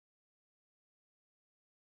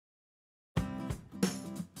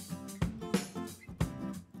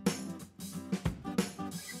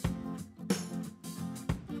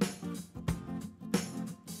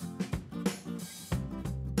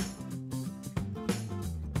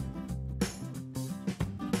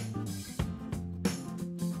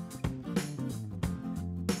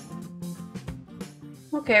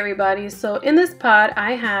Okay everybody, so in this pot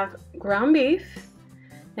I have ground beef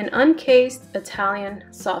and uncased Italian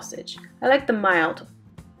sausage. I like the mild.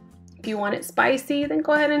 If you want it spicy, then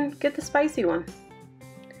go ahead and get the spicy one.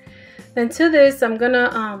 Then to this I'm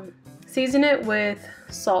gonna season it with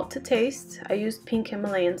salt to taste. I use pink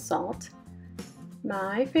Himalayan salt,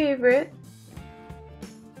 my favorite.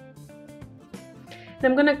 And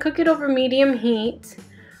I'm gonna cook it over medium heat.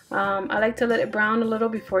 I like to let it brown a little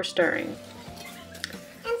before stirring.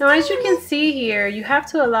 Now as you can see here, you have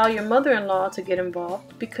to allow your mother-in-law to get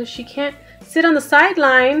involved because she can't sit on the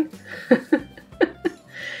sideline.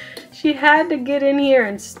 She had to get in here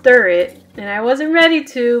and stir it, and I wasn't ready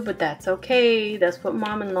to, but that's okay. That's what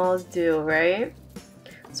mom-in-laws do, right?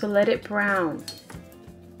 So let it brown.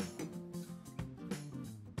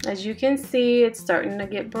 As you can see, it's starting to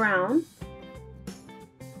get brown,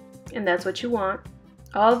 and that's what you want.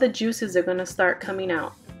 All the juices are gonna start coming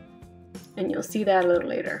out, and you'll see that a little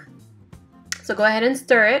later. So go ahead and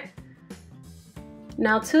stir it.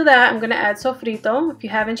 Now to that, I'm gonna add sofrito. If you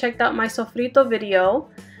haven't checked out my sofrito video,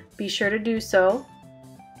 be sure to do so.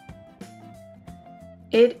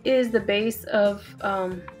 It is the base of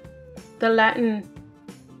the Latin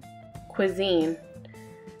cuisine,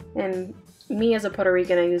 and me as a Puerto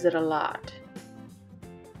Rican, I use it a lot.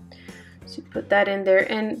 So put that in there,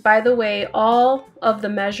 and by the way, all of the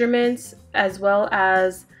measurements as well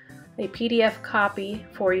as a PDF copy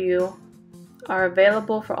for you are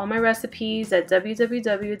available for all my recipes at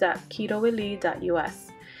www.ketowithlee.us.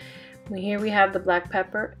 Here we have the black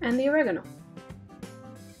pepper and the oregano.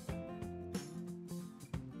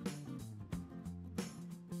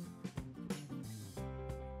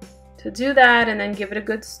 To do that, and then give it a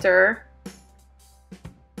good stir.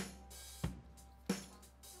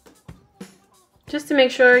 Just to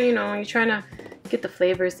make sure, you know, you're trying to get the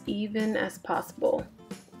flavors even as possible.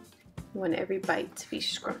 You want every bite to be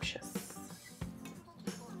scrumptious.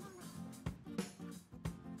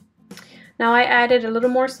 Now I added a little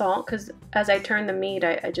more salt because as I turn the meat,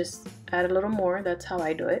 I just add a little more. That's how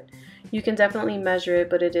I do it. You can definitely measure it,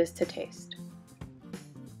 but it is to taste.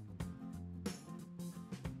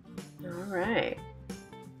 Alright.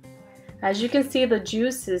 As you can see, the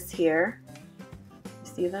juices here, you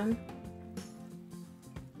see them?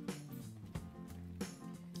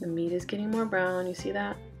 The meat is getting more brown, you see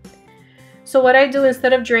that? So what I do,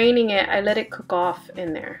 instead of draining it, I let it cook off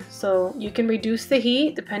in there. So you can reduce the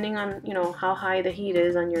heat depending on, you know, how high the heat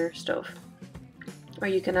is on your stove. Or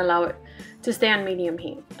you can allow it to stay on medium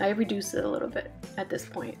heat. I reduce it a little bit at this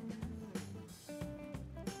point.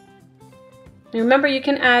 And remember, you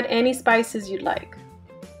can add any spices you'd like.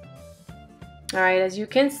 Alright, as you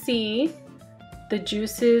can see, the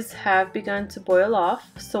juices have begun to boil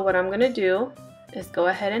off. So what I'm going to do is go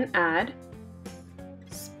ahead and add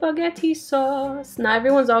spaghetti sauce. Now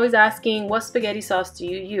everyone's always asking, what spaghetti sauce do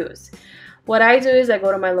you use? What I do is I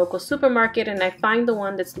go to my local supermarket and I find the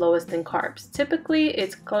one that's lowest in carbs. Typically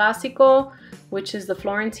it's Classico, which is the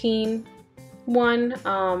Florentine one,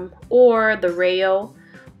 or the Rayo,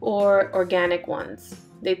 or organic ones.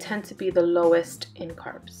 They tend to be the lowest in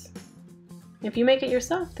carbs. If you make it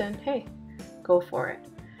yourself, then hey, go for it.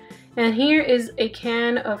 And here is a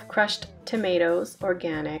can of crushed tomatoes,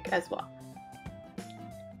 organic as well.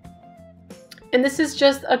 And this is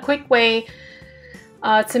just a quick way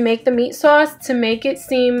to make the meat sauce, to make it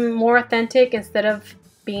seem more authentic instead of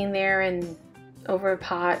being there and over a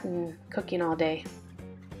pot and cooking all day.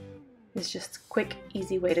 It's just a quick,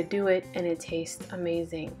 easy way to do it, and it tastes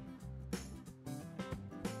amazing.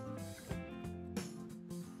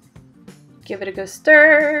 Give it a good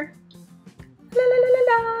stir. La la la la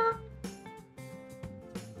la.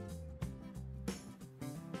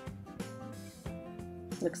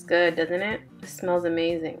 Looks good, doesn't it? It smells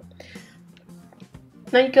amazing.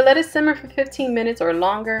 Now you can let it simmer for 15 minutes or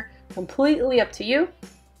longer, completely up to you.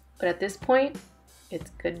 But at this point,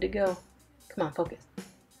 it's good to go. Come on, focus.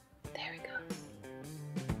 There we go.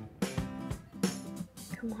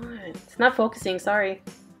 Come on. It's not focusing, sorry.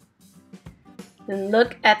 And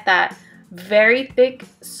look at that. Very thick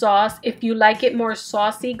sauce. If you like it more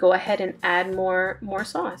saucy, go ahead and add more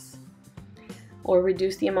sauce. Or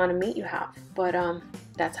reduce the amount of meat you have. But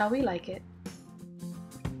that's how we like it.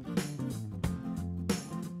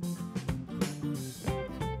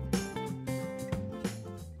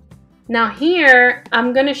 Now here,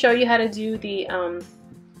 I'm gonna show you how to do the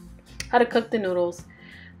how to cook the noodles.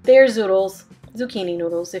 They're zoodles, zucchini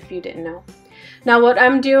noodles, if you didn't know. Now what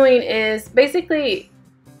I'm doing is basically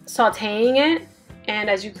sauteing it, and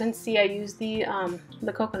as you can see, I use the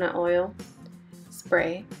coconut oil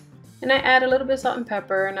spray, and I add a little bit of salt and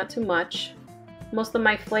pepper, not too much. Most of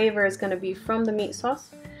my flavor is going to be from the meat sauce.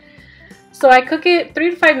 So I cook it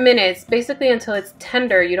 3 to 5 minutes, basically until it's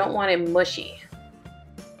tender. You don't want it mushy.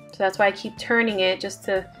 So that's why I keep turning it, just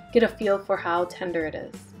to get a feel for how tender it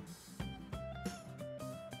is.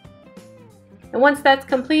 And once that's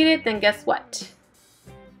completed, then guess what?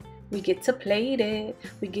 We get to plate it.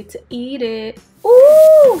 We get to eat it.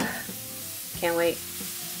 Ooh! Can't wait.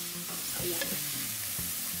 So yummy.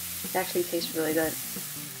 It actually tastes really good.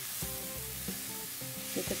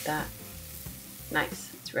 Look at that.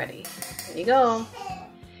 Nice. It's ready. There you go.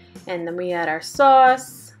 And then we add our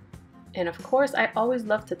sauce. And of course, I always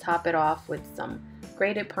love to top it off with some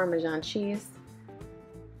grated Parmesan cheese.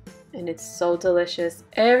 And it's so delicious.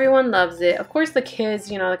 Everyone loves it. Of course, the kids,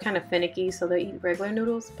 you know, they're kind of finicky, so they eat regular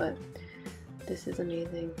noodles, but this is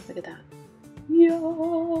amazing. Look at that.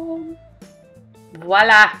 Yum!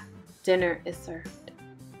 Voila! Dinner is served.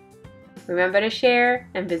 Remember to share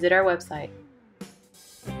and visit our website.